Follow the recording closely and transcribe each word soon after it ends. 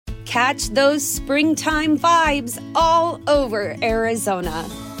Catch those springtime vibes all over Arizona.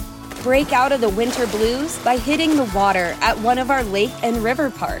 Break out of the winter blues by hitting the water at one of our lake and river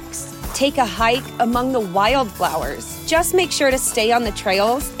parks. Take a hike among the wildflowers. Just make sure to stay on the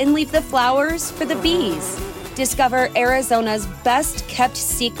trails and leave the flowers for the bees. Discover Arizona's best-kept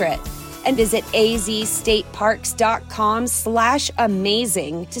secret and visit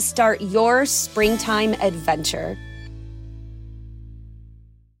azstateparks.com/amazing to start your springtime adventure.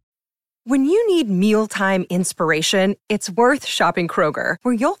 When you need mealtime inspiration, it's worth shopping Kroger,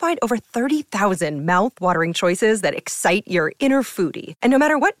 where you'll find over 30,000 mouth-watering choices that excite your inner foodie. And no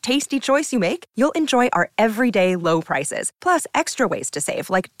matter what tasty choice you make, you'll enjoy our everyday low prices, plus extra ways to save,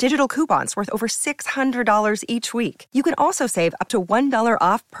 like digital coupons worth over $600 each week. You can also save up to $1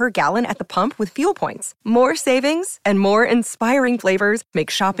 off per gallon at the pump with fuel points. More savings and more inspiring flavors make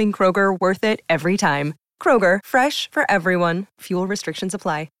shopping Kroger worth it every time. Kroger, fresh for everyone. Fuel restrictions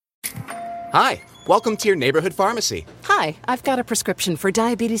apply. Hi, welcome to your neighborhood pharmacy. Hi, I've got a prescription for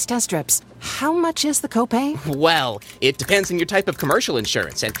diabetes test strips. How much is the copay? Well, it depends on your type of commercial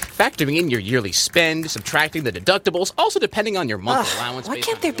insurance and factoring in your yearly spend, subtracting the deductibles, also depending on your monthly allowance. Why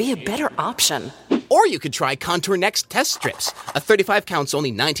can't there be a better option? Or you could try Contour Next test strips. A 35 count's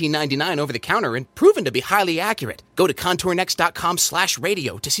only $19.99 over the counter and proven to be highly accurate. Go to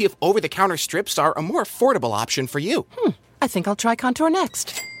contournext.com/radio to see if over-the-counter strips are a more affordable option for you. I think I'll try Contour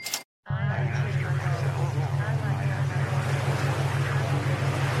Next.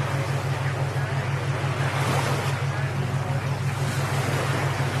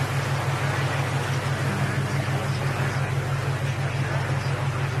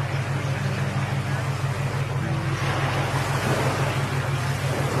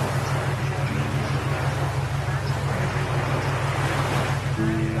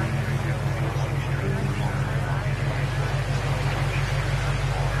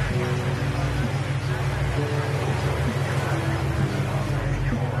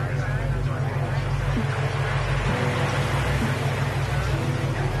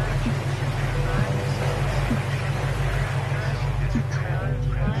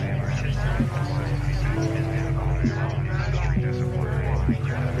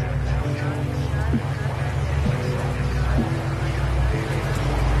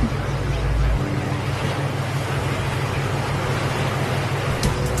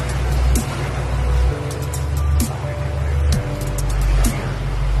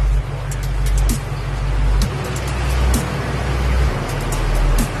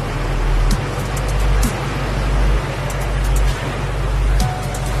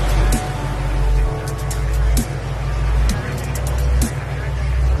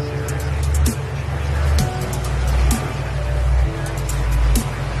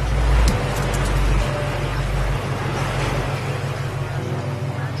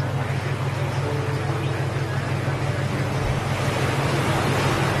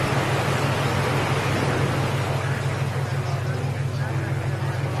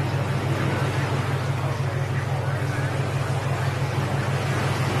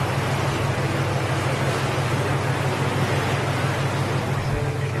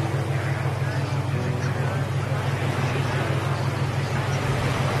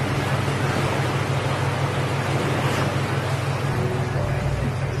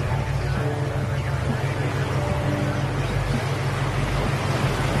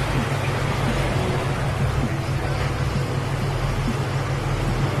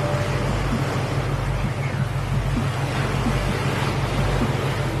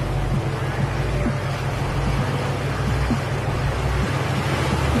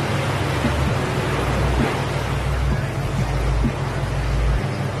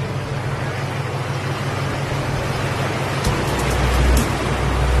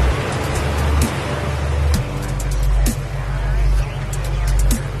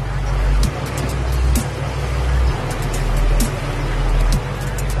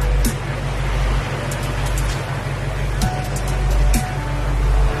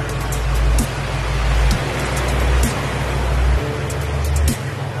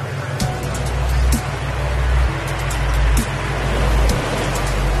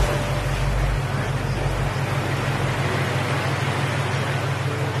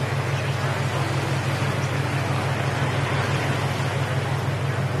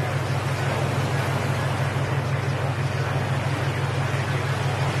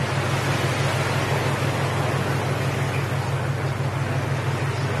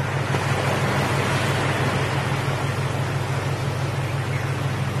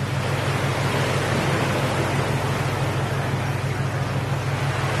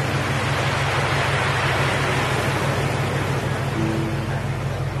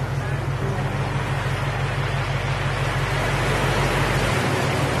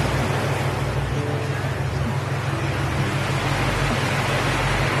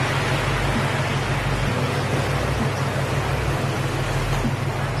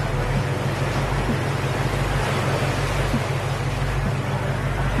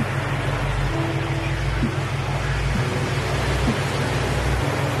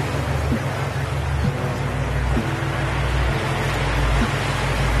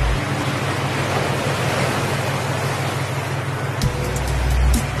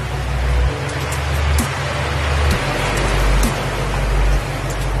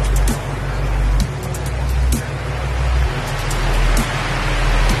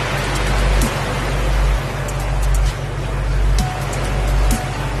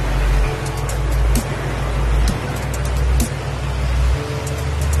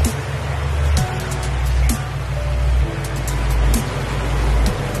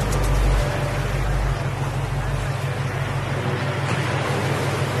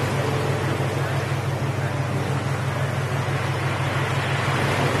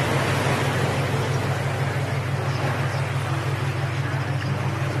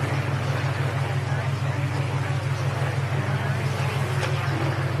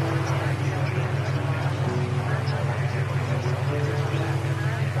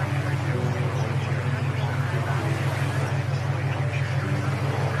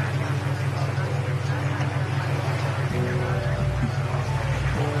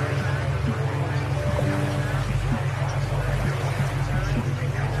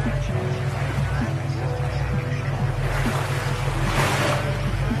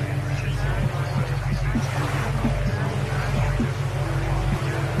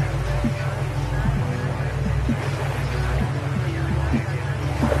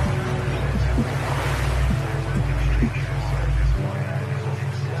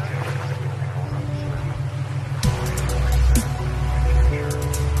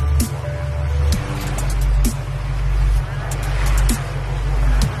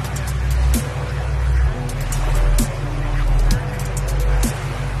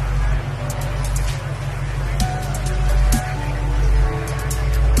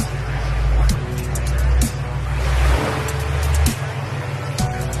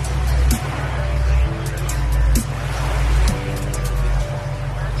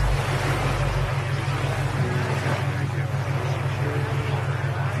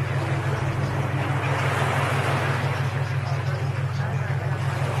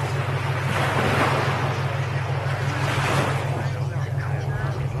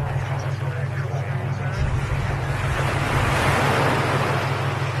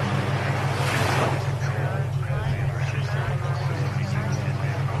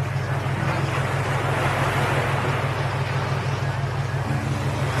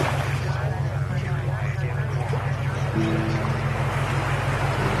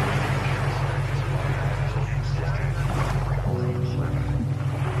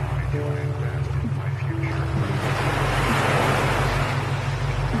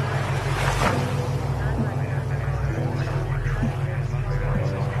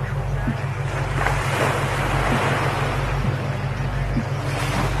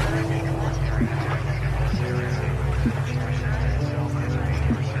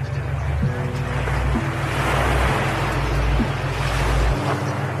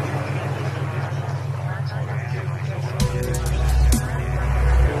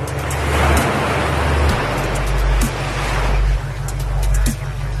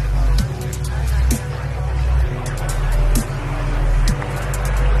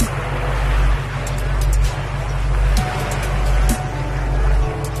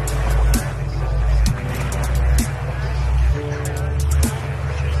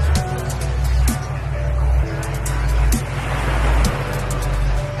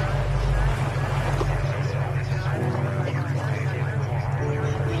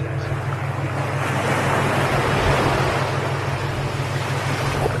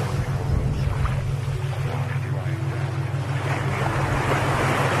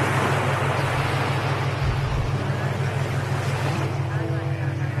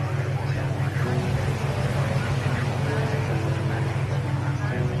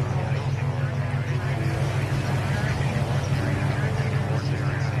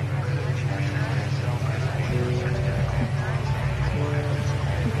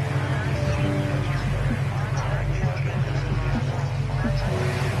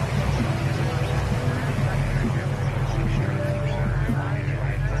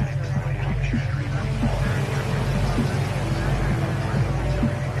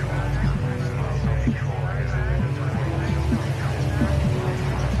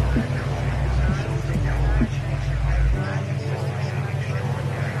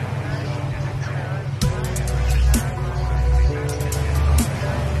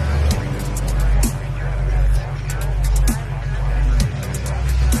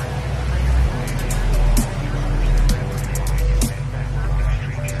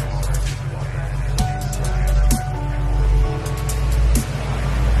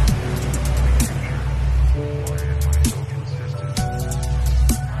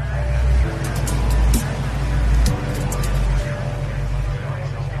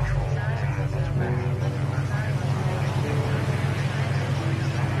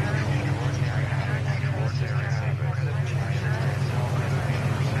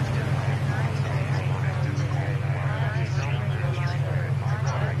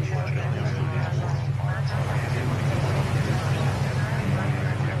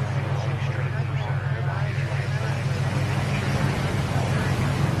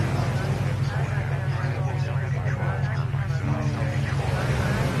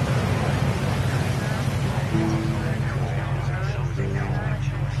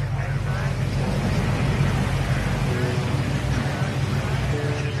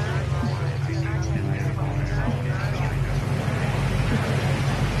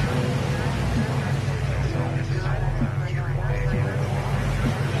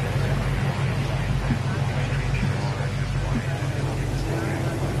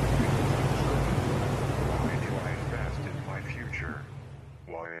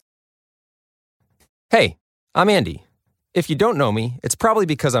 Hey, I'm Andy. If you don't know me, it's probably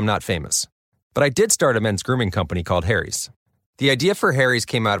because I'm not famous. But I did start a men's grooming company called Harry's. The idea for Harry's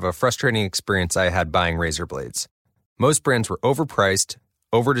came out of a frustrating experience I had buying razor blades. Most brands were overpriced,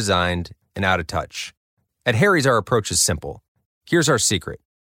 overdesigned, and out of touch. At Harry's, our approach is simple. Here's our secret.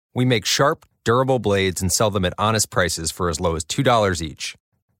 We make sharp, durable blades and sell them at honest prices for as low as $2 each.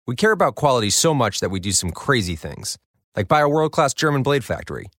 We care about quality so much that we do some crazy things, like buy a world-class German blade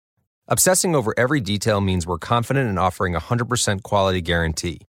factory. Obsessing over every detail means we're confident in offering a 100% quality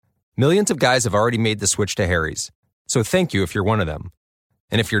guarantee. Millions of guys have already made the switch to Harry's, so thank you if you're one of them.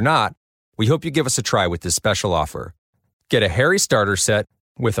 And if you're not, we hope you give us a try with this special offer. Get a Harry's starter set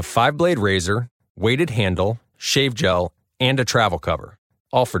with a 5-blade razor, weighted handle, shave gel, and a travel cover,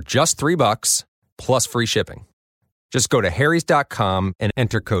 all for just $3 plus free shipping. Just go to harrys.com and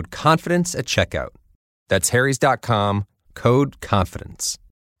enter code CONFIDENCE at checkout. That's harrys.com, code CONFIDENCE.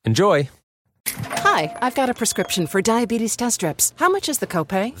 Enjoy! Hi, I've got a prescription for diabetes test strips. How much is the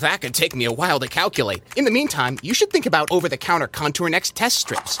copay? That could take me a while to calculate. In the meantime, you should think about over-the-counter Contour Next test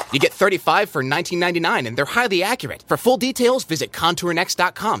strips. You get 35 for $19.99, and they're highly accurate. For full details, visit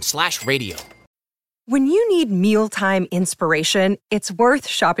contournext.com/radio. When you need mealtime inspiration, it's worth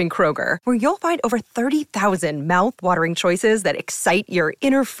shopping Kroger, where you'll find over 30,000 mouth-watering choices that excite your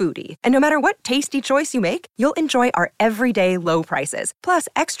inner foodie. And no matter what tasty choice you make, you'll enjoy our everyday low prices, plus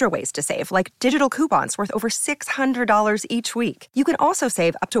extra ways to save, like digital coupons worth over $600 each week. You can also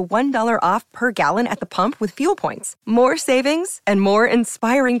save up to $1 off per gallon at the pump with fuel points. More savings and more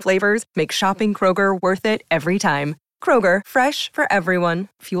inspiring flavors make shopping Kroger worth it every time. Kroger, fresh for everyone.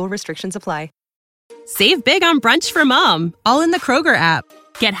 Fuel restrictions apply. Save big on brunch for mom, all in the Kroger app.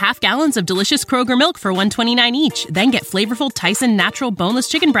 Get half gallons of delicious Kroger milk for $1.29 each. Then get flavorful Tyson natural boneless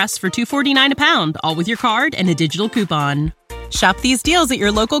chicken breasts for $2.49 a pound, all with your card and a digital coupon. Shop these deals at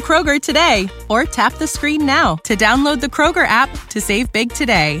your local Kroger today, or tap the screen now to download the Kroger app to save big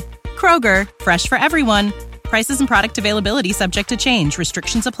today. Kroger, fresh for everyone. Prices and product availability subject to change.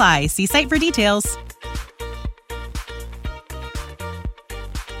 Restrictions apply. See site for details.